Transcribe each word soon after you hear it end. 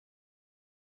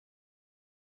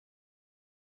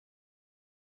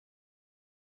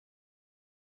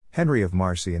Henri of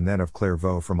Marcy and then of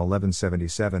Clairvaux from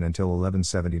 1177 until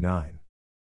 1179.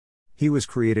 He was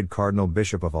created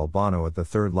Cardinal-bishop of Albano at the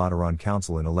Third Lateran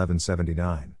Council in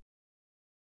 1179.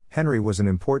 Henri was an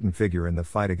important figure in the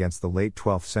fight against the late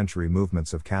 12th century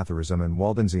movements of Catharism and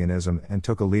Waldensianism and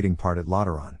took a leading part at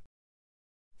Lateran.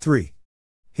 3.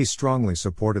 He strongly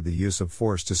supported the use of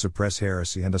force to suppress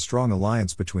heresy and a strong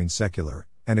alliance between secular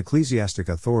and ecclesiastic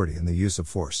authority in the use of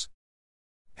force.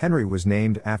 Henri was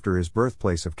named after his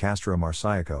birthplace of Castro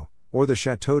Marsiaco, or the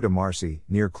Château de Marcy,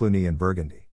 near Cluny in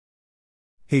Burgundy.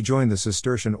 He joined the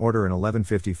Cistercian order in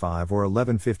 1155 or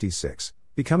 1156,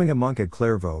 becoming a monk at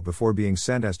Clairvaux before being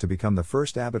sent as to become the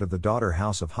first abbot of the daughter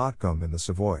house of Hautecombe in the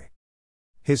Savoy.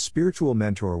 His spiritual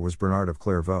mentor was Bernard of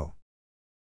Clairvaux.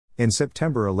 In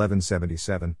September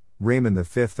 1177, Raymond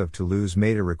V of Toulouse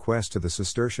made a request to the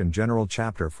Cistercian General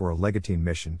Chapter for a legatine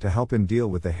mission to help him deal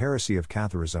with the heresy of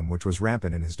Catharism which was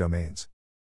rampant in his domains.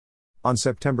 On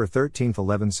September 13,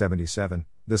 1177,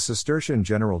 the Cistercian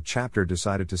General Chapter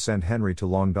decided to send Henri to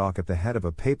Languedoc at the head of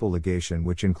a papal legation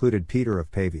which included Peter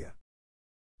of Pavia,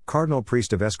 Cardinal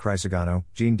Priest of Cistercian,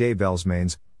 Jean de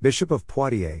Belsmains, Bishop of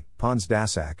Poitiers, Pons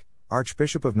d'Assac,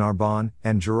 Archbishop of Narbonne,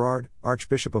 and Gerard,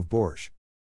 Archbishop of Bourges.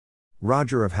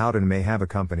 Roger of Howden may have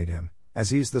accompanied him,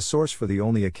 as he's the source for the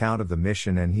only account of the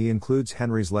mission and he includes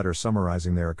Henri's letter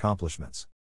summarizing their accomplishments.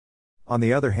 On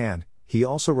the other hand, he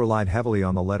also relied heavily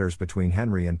on the letters between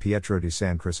Henri and Pietro di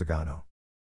San Crisogano.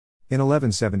 In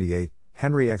 1178,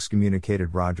 Henri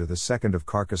excommunicated Roger II of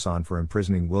Carcassonne for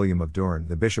imprisoning William of Durn,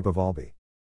 the Bishop of Albi.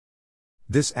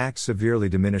 This act severely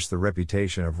diminished the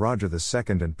reputation of Roger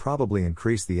II and probably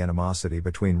increased the animosity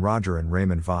between Roger and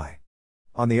Raymond V.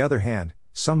 On the other hand,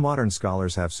 some modern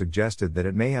scholars have suggested that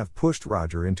it may have pushed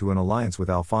Roger into an alliance with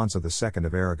Alfonso II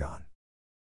of Aragon.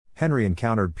 Henri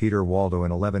encountered Peter Waldo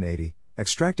in 1180,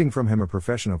 extracting from him a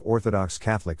profession of Orthodox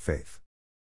Catholic faith.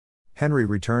 Henri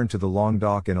returned to the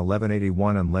Languedoc in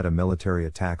 1181 and led a military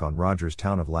attack on Roger's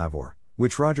town of Lavaur,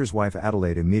 which Roger's wife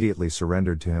Adelaide immediately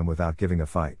surrendered to him without giving a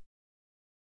fight.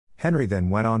 Henri then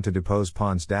went on to depose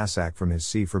Pons d'Assac from his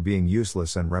see for being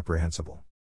useless and reprehensible.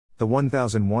 The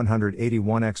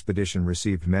 1181 expedition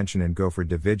received mention in Gaufred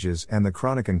de Viges and the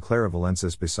Chronican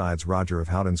Clarivalensis besides Roger of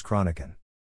Howden's Chronican.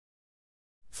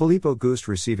 Philippe Auguste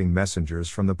receiving messengers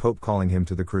from the Pope calling him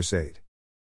to the crusade.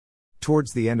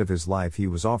 Towards the end of his life he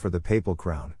was offered the papal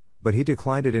crown, but he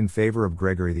declined it in favor of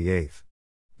Gregory VIII.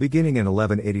 Beginning in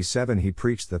 1187 he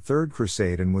preached the Third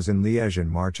Crusade and was in Liège in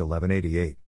March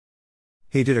 1188.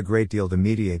 He did a great deal to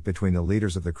mediate between the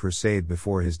leaders of the crusade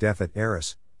before his death at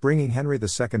Arras, bringing Henry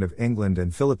II of England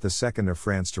and Philip II of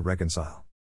France to reconcile,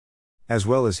 as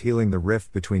well as healing the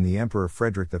rift between the Emperor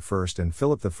Frederick I and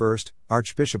Philip I,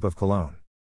 Archbishop of Cologne.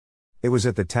 It was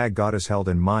at the Tag Gottes held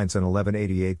in Mainz in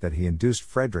 1188 that he induced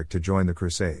Frederick to join the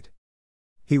crusade.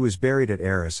 He was buried at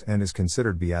Arras and is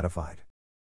considered beatified.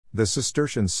 The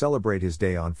Cistercians celebrate his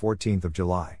day on 14th of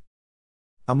July.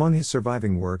 Among his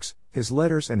surviving works, his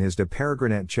letters and his De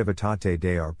Peregrinate Civitate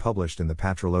Dei are published in the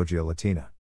Patrologia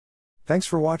Latina. Thanks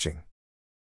for watching.